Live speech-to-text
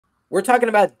We're talking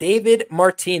about David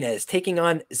Martinez taking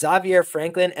on Xavier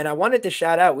Franklin. And I wanted to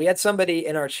shout out, we had somebody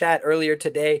in our chat earlier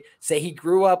today say he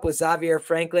grew up with Xavier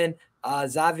Franklin.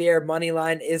 Xavier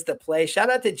Moneyline is the play. Shout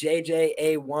out to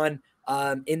JJA1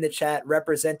 in the chat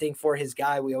representing for his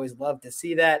guy. We always love to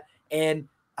see that. And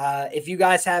if you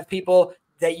guys have people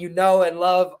that you know and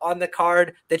love on the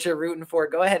card that you're rooting for,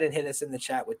 go ahead and hit us in the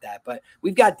chat with that. But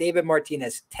we've got David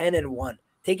Martinez 10-1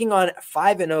 taking on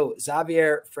 5-0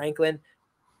 Xavier Franklin.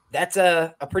 That's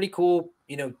a pretty cool,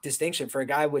 distinction for a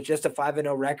guy with just a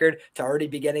 5-0 record to already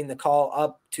be getting the call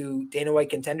up to Dana White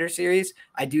Contender Series.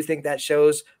 I do think that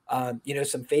shows,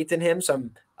 some faith in him,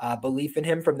 some belief in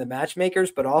him from the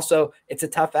matchmakers, but also it's a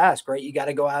tough ask, right? You got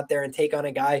to go out there and take on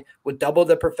a guy with double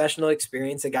the professional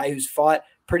experience, a guy who's fought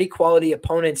pretty quality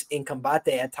opponents in combate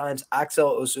at times.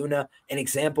 Axel Ozuna, an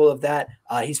example of that.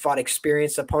 He's fought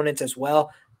experienced opponents as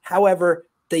well. However,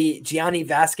 the Gianni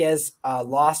Vasquez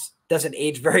loss doesn't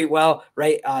age very well,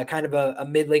 right? Kind of a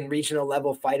middling regional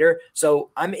level fighter.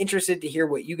 So I'm interested to hear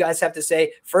what you guys have to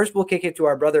say. First, we'll kick it to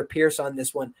our brother Pierce on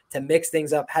this one to mix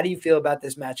things up. How do you feel about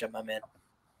this matchup, my man?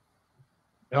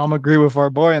 I'm agree with our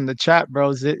boy in the chat,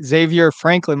 bro. Xavier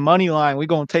Franklin money line. We're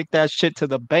gonna take that shit to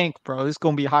the bank, bro. It's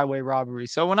gonna be highway robbery.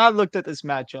 So when I looked at this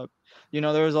matchup,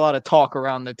 there was a lot of talk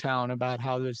around the town about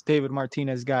how this David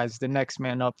Martinez guy's the next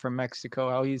man up from Mexico,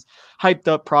 how he's hyped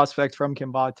up prospect from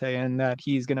Combate and that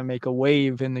he's gonna make a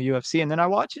wave in the UFC. And then I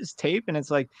watch his tape and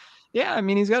it's like, yeah, I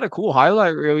mean, he's got a cool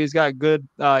highlight reel. He's got good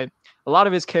a lot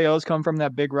of his KOs come from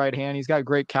that big right hand. He's got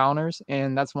great counters,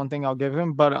 and that's one thing I'll give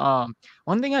him. But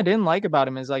one thing I didn't like about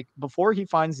him is like before he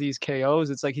finds these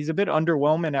KOs, it's like he's a bit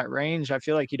underwhelming at range. I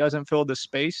feel like he doesn't fill the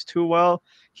space too well.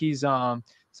 He's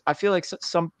I feel like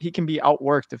he can be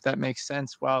outworked, if that makes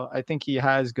sense. Well, I think he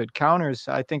has good counters.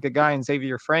 I think a guy in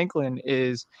Xavier Franklin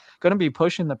is going to be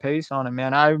pushing the pace on him,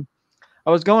 man. I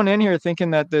was going in here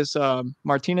thinking that this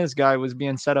Martinez guy was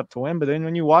being set up to win, but then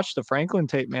when you watch the Franklin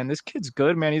tape, man, this kid's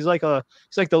good, man. He's like the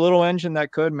little engine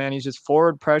that could, man. He's just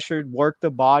forward pressured, work the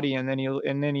body, and then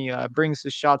he brings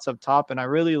his shots up top. And I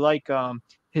really like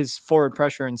his forward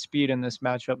pressure and speed in this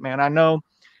matchup, man. I know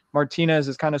Martinez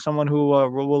is kind of someone who will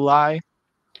rely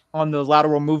on the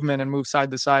lateral movement and move side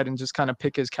to side and just kind of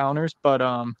pick his counters, but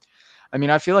I mean,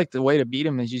 I feel like the way to beat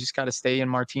him is you just got to stay in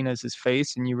Martinez's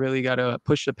face and you really got to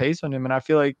push the pace on him. And I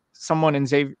feel like someone in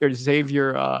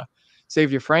Xavier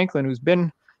Franklin, who's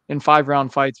been in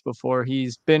 5-round fights before,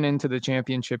 he's been into the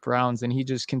championship rounds and he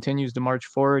just continues to march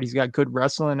forward. He's got good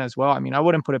wrestling as well. I mean, I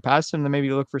wouldn't put it past him to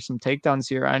maybe look for some takedowns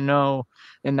here. I know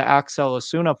in the Axel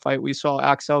Osuna fight, we saw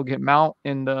Axel get mount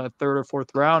in the 3rd or 4th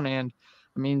round. And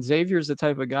I mean, Xavier's the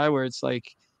type of guy where it's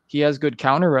like, he has good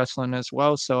counter wrestling as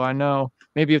well. So I know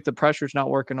maybe if the pressure's not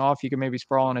working off, you can maybe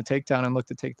sprawl on a takedown and look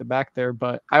to take the back there.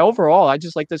 But I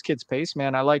just like this kid's pace,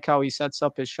 man. I like how he sets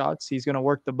up his shots. He's going to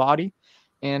work the body.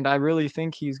 And I really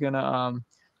think he's going to,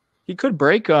 he could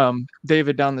break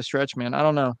David down the stretch, man. I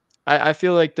don't know. I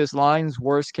feel like this line's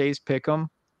worst case pick him.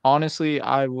 Honestly,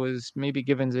 I was maybe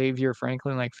giving Xavier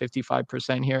Franklin like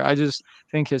 55% here. I just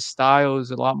think his style is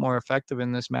a lot more effective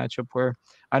in this matchup where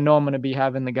I know I'm going to be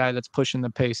having the guy that's pushing the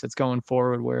pace, that's going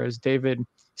forward, whereas David,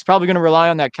 he's probably going to rely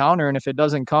on that counter, and if it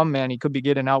doesn't come, man, he could be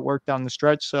getting outworked down the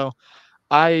stretch. So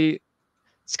it's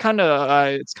kind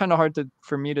of hard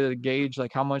for me to gauge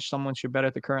like how much someone should bet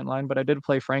at the current line, but I did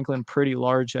play Franklin pretty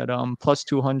large at plus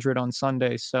 200 on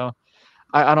Sunday. So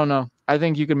I don't know. I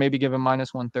think you could maybe give him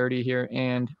minus 130 here.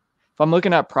 And if I'm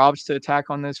looking at props to attack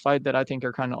on this fight that I think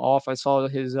are kind of off, I saw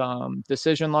his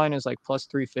decision line is like plus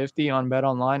 350 on Bet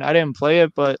Online. I didn't play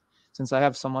it, but since I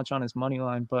have so much on his money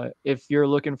line, but if you're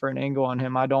looking for an angle on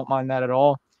him, I don't mind that at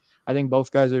all. I think both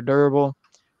guys are durable.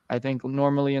 I think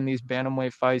normally in these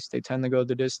bantamweight fights, they tend to go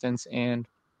the distance. And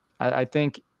I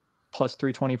think plus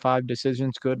 325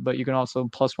 decision's good, but you can also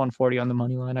plus 140 on the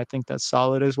money line. I think that's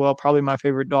solid as well. Probably my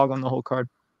favorite dog on the whole card.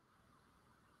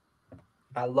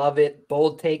 I love it.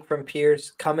 Bold take from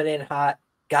Pierce, coming in hot,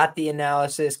 got the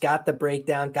analysis, got the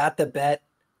breakdown, got the bet.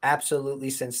 Absolutely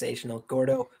sensational.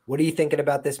 Gordo, what are you thinking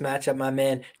about this matchup, my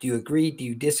man? Do you agree? Do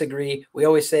you disagree? We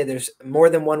always say there's more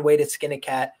than one way to skin a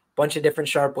cat, bunch of different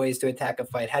sharp ways to attack a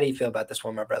fight. How do you feel about this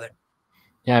one, my brother?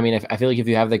 Yeah, I mean, I feel like if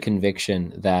you have the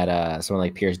conviction that someone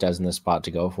like Pierce does in this spot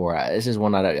to go for, this is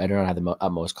one I don't have the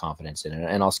utmost confidence in.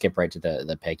 And I'll skip right to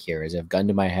the pick here. Is if gun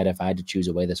to my head, if I had to choose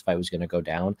a way this fight was going to go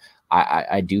down,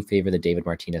 I do favor the David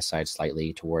Martinez side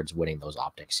slightly towards winning those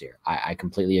optics here. I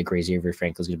completely agree. Xavier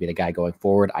Franklin is going to be the guy going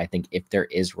forward. I think if there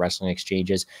is wrestling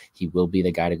exchanges, he will be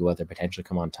the guy to go out there, potentially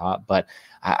come on top. But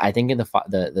I think in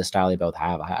the style they both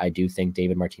have, I do think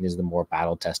David Martinez is the more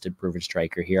battle-tested, proven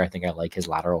striker here. I think I like his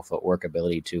lateral footwork ability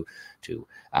ability to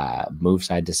move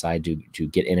side to side, to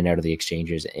get in and out of the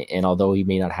exchanges. And although he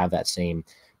may not have that same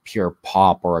pure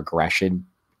pop or aggression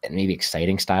and maybe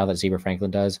exciting style that Xavier Franklin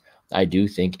does, I do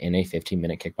think in a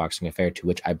 15-minute kickboxing affair, to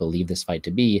which I believe this fight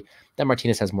to be, that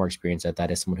Martinez has more experience at that,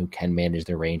 is someone who can manage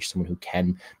the range, someone who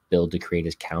can build to create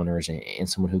his counters, and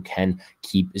someone who can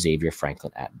keep Xavier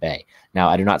Franklin at bay. Now,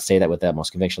 I do not say that with the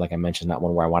utmost conviction, like I mentioned, not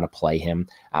one where I want to play him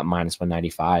at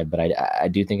 -195, but I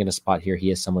do think in a spot here,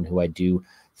 he is someone who I do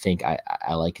think I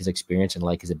like his experience and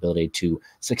like his ability to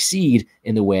succeed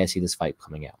in the way I see this fight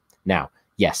coming out. Now,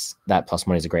 yes, that plus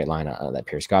money is a great line that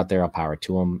Pierce got there. I'll power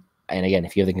to him. And again,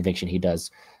 if you have the conviction he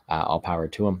does, I'll power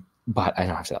to him. But I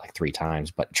know I've said it like 3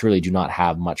 times, but truly do not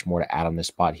have much more to add on this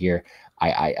spot here.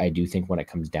 I do think when it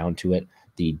comes down to it,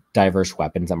 the diverse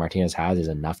weapons that Martinez has is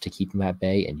enough to keep him at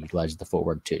bay and utilize the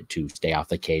footwork to stay off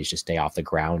the cage, to stay off the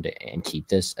ground, and keep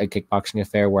this a kickboxing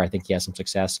affair where I think he has some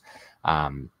success.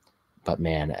 But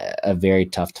man, a very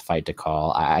tough fight to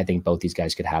call. I think both these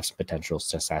guys could have some potential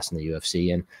success in the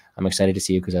UFC, and I'm excited to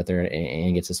see who goes out there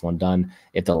and gets this one done.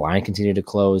 If the line continued to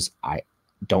close, I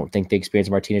don't think the experience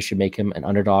of Martinez should make him an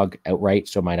underdog outright,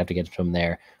 so I might have to get him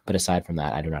there. But aside from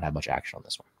that, I do not have much action on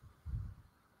this one.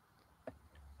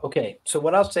 Okay, so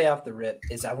what I'll say off the rip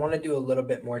is I want to do a little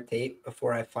bit more tape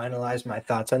before I finalize my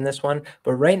thoughts on this one.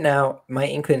 But right now, my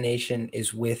inclination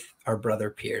is with our brother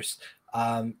Pierce.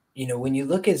 You know, when you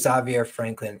look at Xavier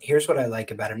Franklin, here's what I like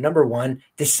about him. Number one,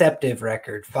 deceptive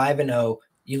record, 5-0.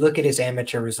 You look at his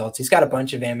amateur results. He's got a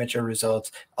bunch of amateur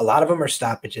results. A lot of them are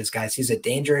stoppages, guys. He's a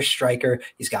dangerous striker.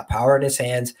 He's got power in his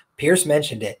hands. Pierce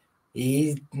mentioned it.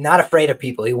 He's not afraid of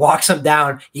people. He walks them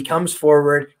down. He comes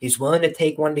forward. He's willing to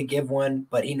take one to give one,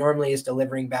 but he normally is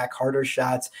delivering back harder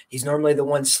shots. He's normally the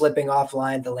one slipping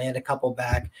offline to land a couple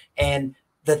back. And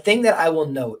the thing that I will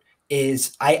note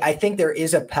is I think there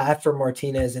is a path for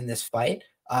Martinez in this fight.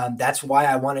 That's why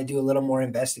I want to do a little more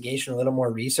investigation, a little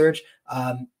more research.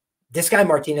 This guy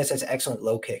Martinez has excellent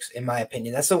low kicks, in my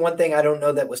opinion. That's the one thing I don't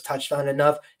know that was touched on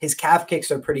enough. His calf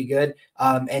kicks are pretty good,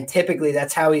 and typically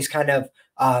that's how he's kind of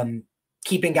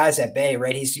keeping guys at bay,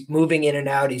 right? He's moving in and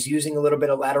out. He's using a little bit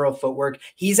of lateral footwork.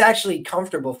 He's actually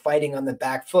comfortable fighting on the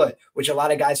back foot, which a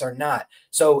lot of guys are not.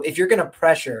 So if you're going to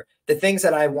pressure, the things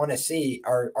that I want to see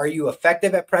are you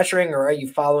effective at pressuring, or are you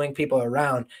following people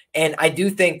around? And I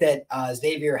do think that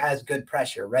Xavier has good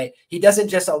pressure, right? He doesn't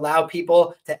just allow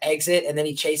people to exit and then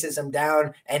he chases them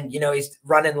down and, you know, he's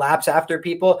running laps after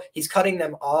people. He's cutting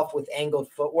them off with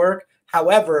angled footwork.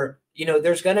 However, you know,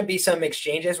 there's going to be some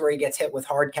exchanges where he gets hit with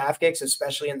hard calf kicks,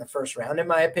 especially in the first round, in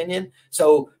my opinion.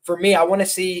 So for me, I want to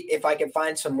see if I can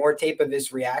find some more tape of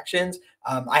his reactions.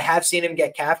 I have seen him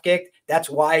get calf kicked. That's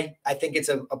why I think it's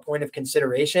a point of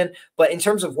consideration. But in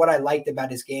terms of what I liked about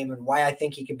his game and why I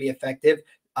think he could be effective,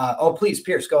 oh, please,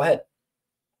 Pierce, go ahead.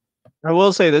 I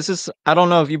will say this is, I don't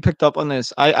know if you picked up on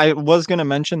this. I was going to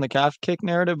mention the calf kick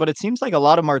narrative, but it seems like a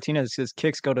lot of Martinez's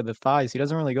kicks go to the thighs. He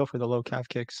doesn't really go for the low calf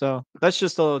kick. So that's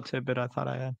just a little tidbit I thought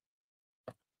I had.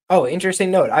 Oh,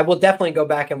 interesting note. I will definitely go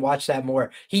back and watch that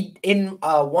more. He, in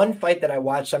one fight that I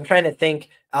watched, I'm trying to think,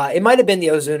 it might have been the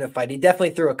Ozuna fight. He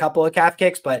definitely threw a couple of calf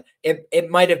kicks, but it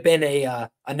might have been a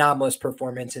anomalous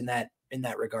performance in that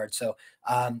regard. So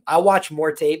I'll watch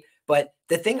more tape. But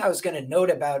the thing I was going to note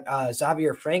about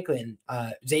Xavier Franklin,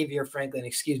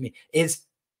 excuse me, is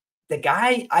the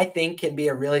guy I think can be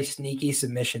a really sneaky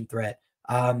submission threat.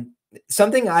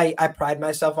 Something I pride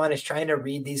myself on is trying to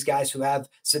read these guys who have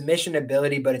submission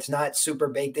ability, but it's not super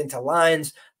baked into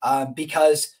lines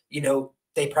because, you know,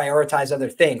 they prioritize other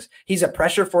things. He's a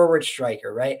pressure forward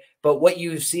striker, right? But what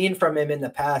you've seen from him in the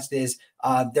past is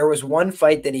there was one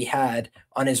fight that he had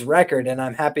on his record, and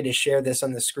I'm happy to share this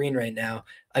on the screen right now,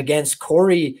 against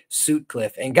Corey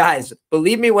Sutcliffe. And guys,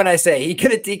 believe me when I say he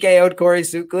could have TKO'd Corey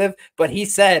Sutcliffe, but he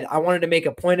said, I wanted to make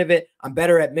a point of it. I'm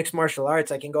better at mixed martial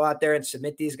arts. I can go out there and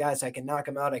submit these guys. I can knock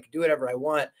them out. I can do whatever I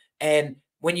want. And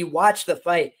when you watch the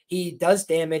fight, he does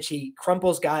damage. He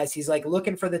crumples guys. He's like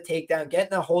looking for the takedown,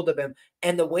 getting a hold of him.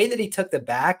 And the way that he took the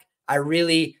back, I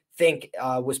really think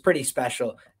was pretty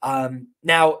special.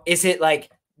 Now, is it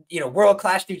like, you know,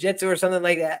 world-class jiu-jitsu or something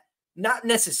like that? Not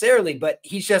necessarily, but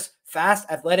he's just fast,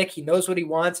 athletic. He knows what he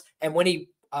wants. And when he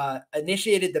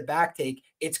initiated the back take,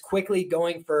 it's quickly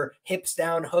going for hips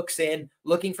down, hooks in,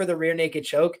 looking for the rear naked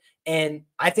choke. And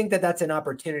I think that that's an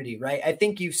opportunity, right? I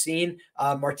think you've seen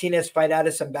Martinez fight out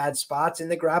of some bad spots in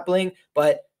the grappling,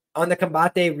 but on the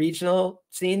Combate regional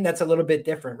scene, that's a little bit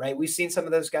different, right? We've seen some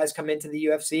of those guys come into the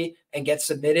UFC and get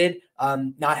submitted,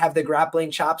 not have the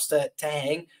grappling chops to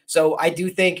hang. So I do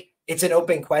think it's an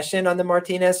open question on the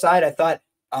Martinez side. I thought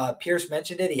Pierce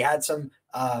mentioned it. He had some,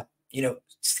 you know,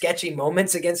 sketchy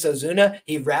moments against Ozuna.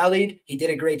 He rallied. He did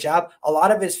a great job. A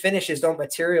lot of his finishes don't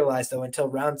materialize, though, until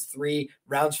rounds 3,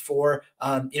 rounds 4.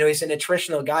 He's an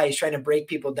attritional guy. He's trying to break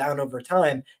people down over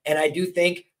time. And I do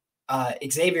think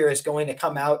Xavier is going to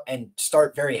come out and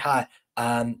start very hot.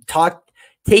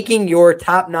 Taking your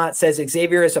top knot says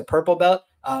Xavier is a purple belt.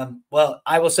 Well,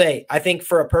 I will say, I think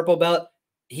for a purple belt,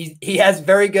 he has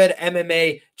very good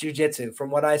MMA jiu-jitsu from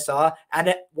what I saw.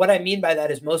 And what I mean by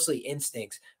that is mostly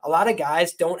instincts. A lot of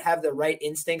guys don't have the right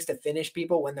instincts to finish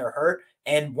people when they're hurt.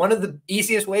 And one of the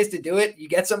easiest ways to do it, you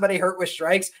get somebody hurt with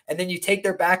strikes, and then you take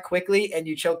their back quickly and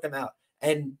you choke them out.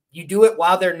 And you do it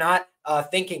while they're not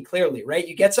thinking clearly, right?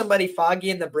 You get somebody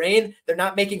foggy in the brain. They're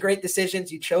not making great decisions.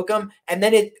 You choke them. And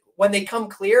then when they come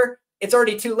clear, it's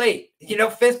already too late.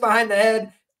 Fist behind the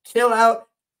head, chill out,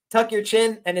 tuck your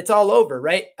chin, and it's all over,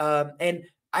 right? And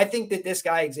I think that this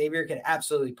guy, Xavier, can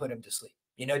absolutely put him to sleep.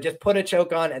 Just put a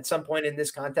choke on at some point in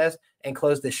this contest and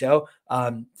close the show.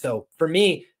 So for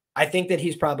me, I think that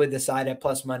he's probably the side at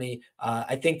plus money.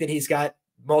 I think that he's got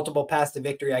multiple paths to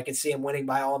victory. I could see him winning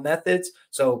by all methods.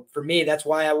 So for me, that's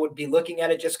why I would be looking at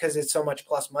it, just because it's so much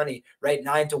plus money, right?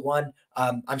 9-1.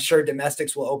 I'm sure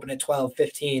domestics will open at 12,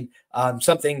 15,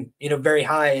 something, very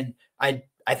high. And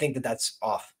I think that that's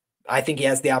off. I think he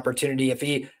has the opportunity if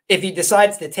he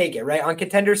decides to take it, right? On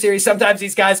Contender Series, sometimes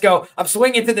these guys go, I'm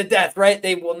swinging to the death, right?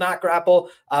 They will not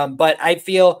grapple. But I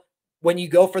feel when you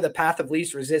go for the path of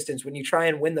least resistance, when you try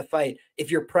and win the fight, if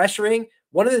you're pressuring,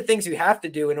 one of the things you have to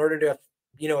do in order to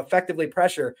effectively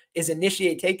pressure is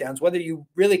initiate takedowns, whether you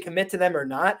really commit to them or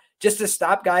not, just to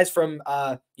stop guys from,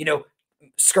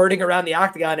 skirting around the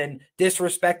octagon and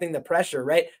disrespecting the pressure,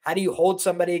 right? How do you hold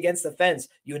somebody against the fence?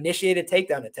 You initiate a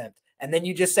takedown attempt, and then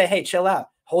you just say, hey, chill out,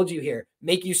 hold you here,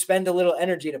 make you spend a little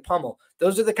energy to pummel.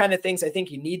 Those are the kind of things I think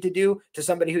you need to do to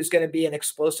somebody who's going to be an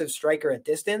explosive striker at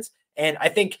distance. And I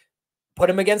think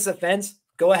put him against the fence,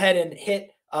 go ahead and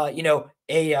hit,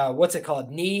 what's it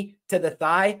called? Knee to the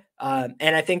thigh.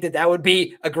 And I think that would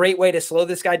be a great way to slow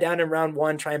this guy down in round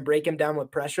 1, try and break him down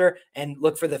with pressure, and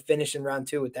look for the finish in round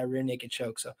 2 with that rear naked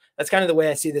choke. So that's kind of the way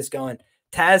I see this going.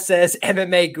 Taz says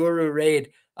MMA Guru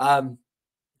Raid.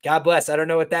 God bless. I don't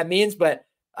know what that means, but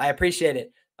I appreciate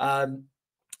it. All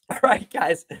right,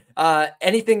 guys.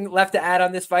 Anything left to add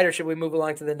on this fight, or should we move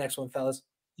along to the next one, fellas?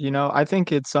 I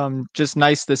think it's just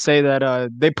nice to say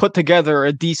that they put together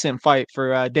a decent fight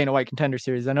for Dana White Contender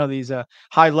Series. I know these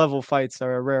high level fights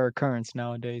are a rare occurrence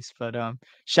nowadays, but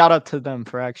shout out to them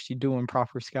for actually doing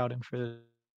proper scouting for this.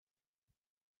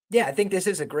 Yeah, I think this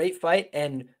is a great fight,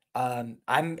 and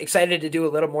I'm excited to do a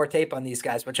little more tape on these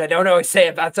guys, which I don't always say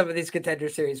about some of these Contender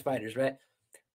Series fighters, right?